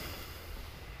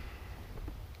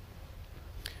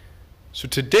So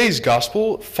today's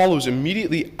gospel follows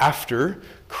immediately after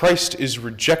Christ is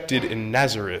rejected in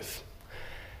Nazareth.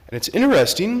 And it's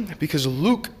interesting because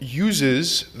Luke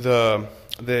uses the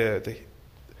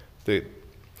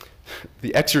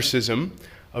exorcism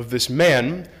of this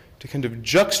man to kind of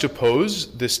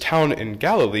juxtapose this town in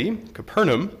Galilee,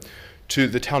 Capernaum, to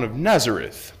the town of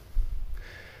Nazareth.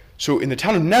 So in the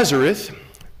town of Nazareth,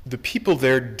 the people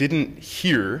there didn't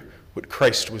hear what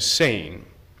Christ was saying.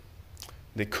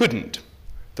 They couldn't.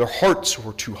 Their hearts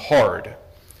were too hard.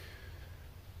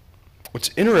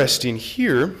 What's interesting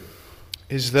here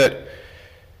is that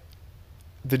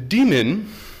the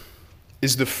demon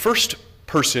is the first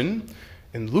person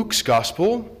in Luke's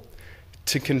gospel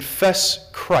to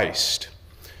confess Christ,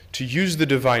 to use the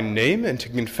divine name and to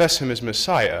confess him as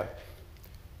Messiah.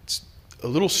 It's a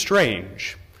little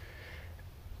strange.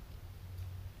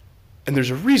 And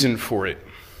there's a reason for it.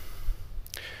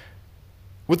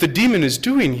 What the demon is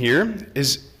doing here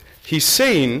is he's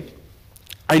saying,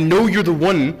 I know you're the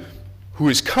one who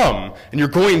has come, and you're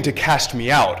going to cast me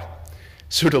out.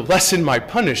 So to lessen my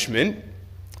punishment,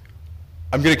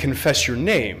 I'm going to confess your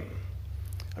name.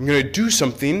 I'm going to do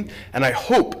something, and I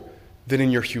hope that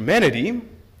in your humanity,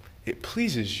 it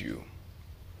pleases you.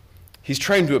 He's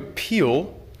trying to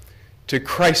appeal to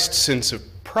Christ's sense of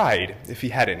pride, if he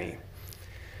had any.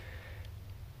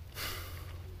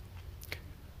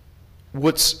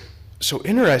 What's so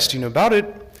interesting about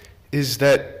it is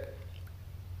that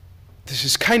this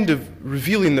is kind of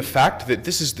revealing the fact that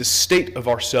this is the state of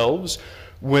ourselves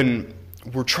when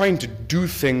we're trying to do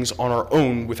things on our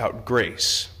own without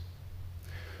grace.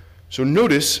 So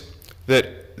notice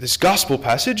that this gospel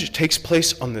passage takes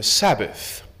place on the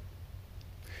Sabbath.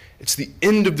 It's the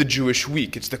end of the Jewish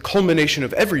week. It's the culmination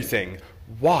of everything.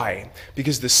 Why?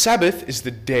 Because the Sabbath is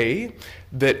the day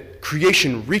that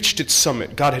creation reached its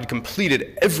summit. God had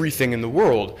completed everything in the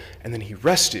world, and then he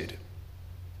rested.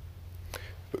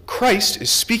 But Christ is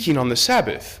speaking on the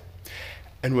Sabbath.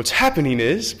 And what's happening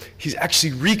is he's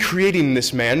actually recreating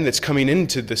this man that's coming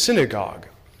into the synagogue.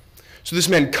 So this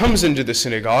man comes into the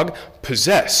synagogue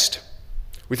possessed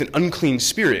with an unclean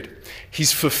spirit.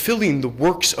 He's fulfilling the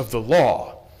works of the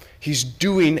law. He's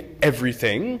doing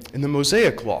everything in the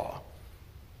Mosaic law.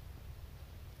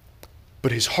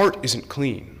 But his heart isn't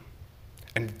clean.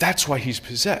 And that's why he's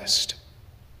possessed.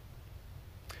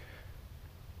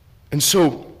 And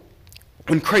so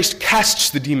when Christ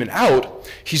casts the demon out,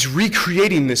 he's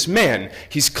recreating this man.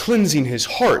 He's cleansing his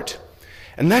heart.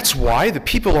 And that's why the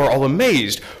people are all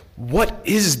amazed. What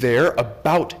is there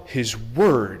about his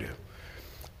word?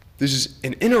 This is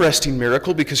an interesting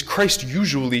miracle because Christ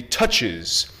usually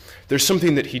touches. There's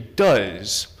something that he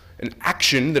does, an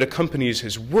action that accompanies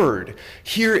his word.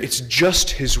 Here it's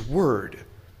just his word.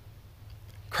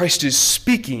 Christ is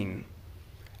speaking,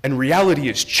 and reality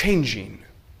is changing.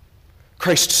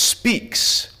 Christ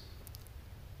speaks,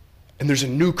 and there's a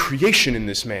new creation in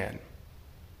this man.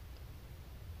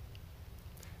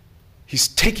 He's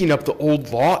taking up the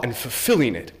old law and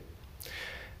fulfilling it.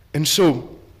 And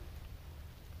so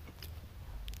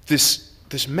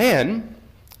this man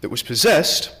that was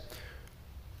possessed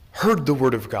heard the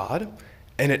word of God,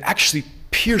 and it actually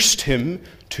pierced him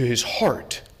to his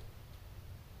heart.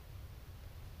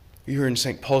 You're in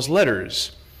St. Paul's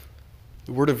letters.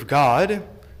 The word of God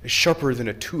is sharper than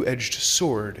a two-edged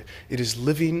sword. It is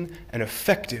living and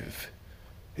effective.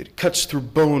 It cuts through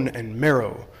bone and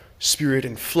marrow, spirit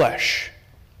and flesh.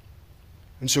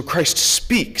 And so Christ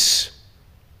speaks.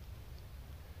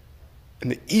 And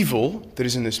the evil that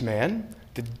is in this man,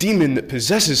 the demon that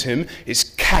possesses him,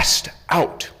 is cast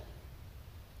out.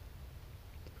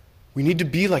 We need to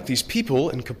be like these people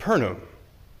in Capernaum.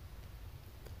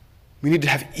 We need to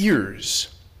have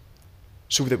ears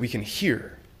so that we can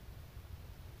hear.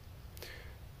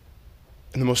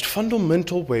 And the most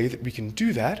fundamental way that we can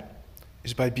do that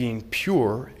is by being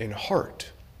pure in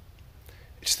heart.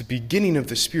 It's the beginning of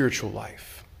the spiritual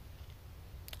life.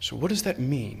 So what does that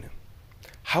mean?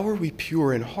 How are we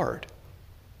pure in heart?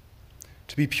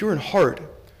 To be pure in heart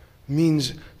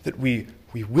means that we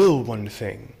will one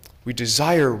thing, we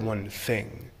desire one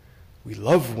thing, we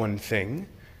love one thing,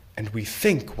 and we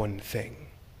think one thing.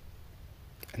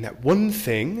 And that one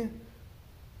thing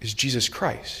is Jesus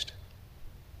Christ.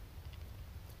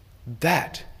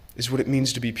 That is what it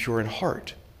means to be pure in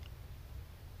heart.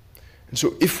 And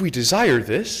so if we desire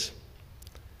this,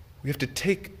 we have to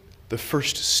take the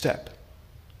first step.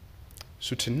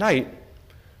 So tonight,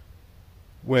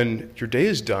 when your day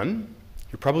is done,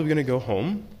 you're probably going to go home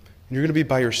and you're going to be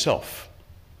by yourself.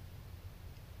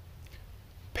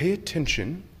 Pay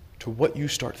attention to what you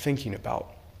start thinking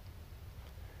about,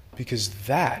 because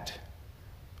that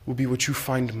will be what you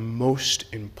find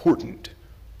most important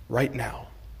right now.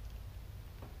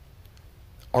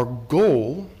 Our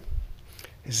goal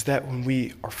is that when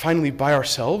we are finally by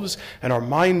ourselves and our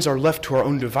minds are left to our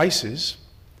own devices,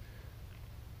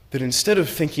 that instead of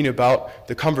thinking about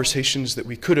the conversations that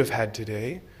we could have had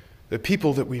today, the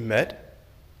people that we met,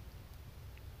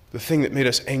 the thing that made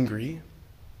us angry,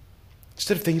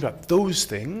 instead of thinking about those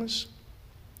things,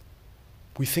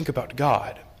 we think about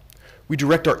God. We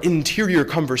direct our interior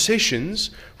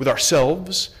conversations with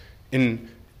ourselves in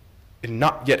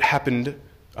not yet happened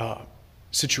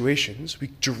situations.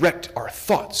 We direct our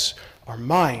thoughts, our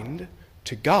mind,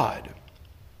 to God,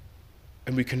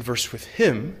 and we converse with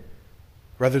Him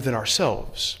rather than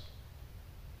ourselves.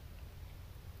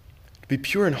 To be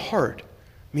pure in heart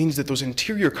means that those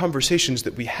interior conversations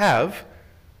that we have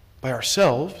by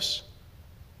ourselves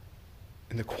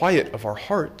in the quiet of our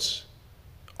hearts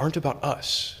aren't about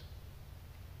us.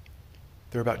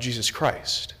 They're about Jesus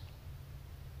Christ.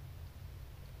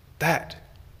 That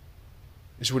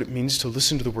is what it means to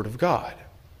listen to the Word of God.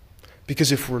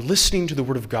 Because if we're listening to the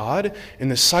Word of God in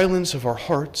the silence of our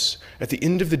hearts at the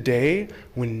end of the day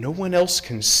when no one else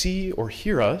can see or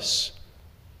hear us,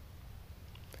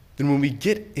 then when we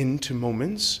get into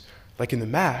moments like in the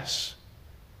Mass,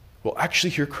 we'll actually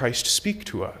hear Christ speak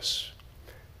to us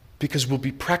because we'll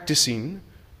be practicing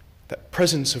that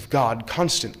presence of God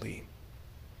constantly.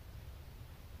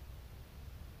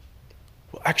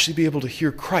 We'll actually be able to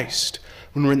hear Christ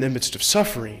when we're in the midst of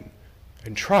suffering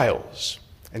and trials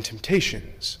and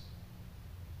temptations.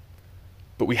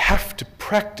 But we have to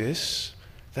practice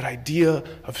that idea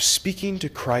of speaking to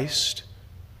Christ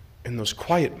in those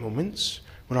quiet moments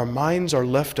when our minds are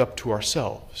left up to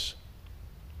ourselves.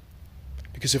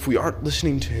 Because if we aren't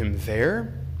listening to Him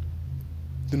there,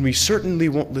 then we certainly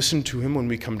won't listen to Him when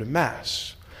we come to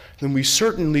Mass. Then we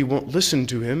certainly won't listen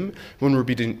to Him when we're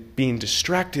being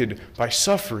distracted by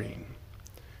suffering.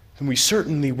 Then we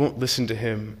certainly won't listen to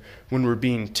Him when we're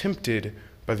being tempted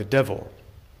by the devil.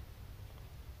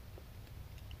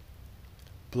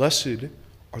 Blessed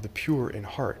are the pure in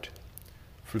heart,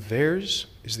 for theirs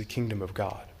is the kingdom of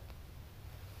God.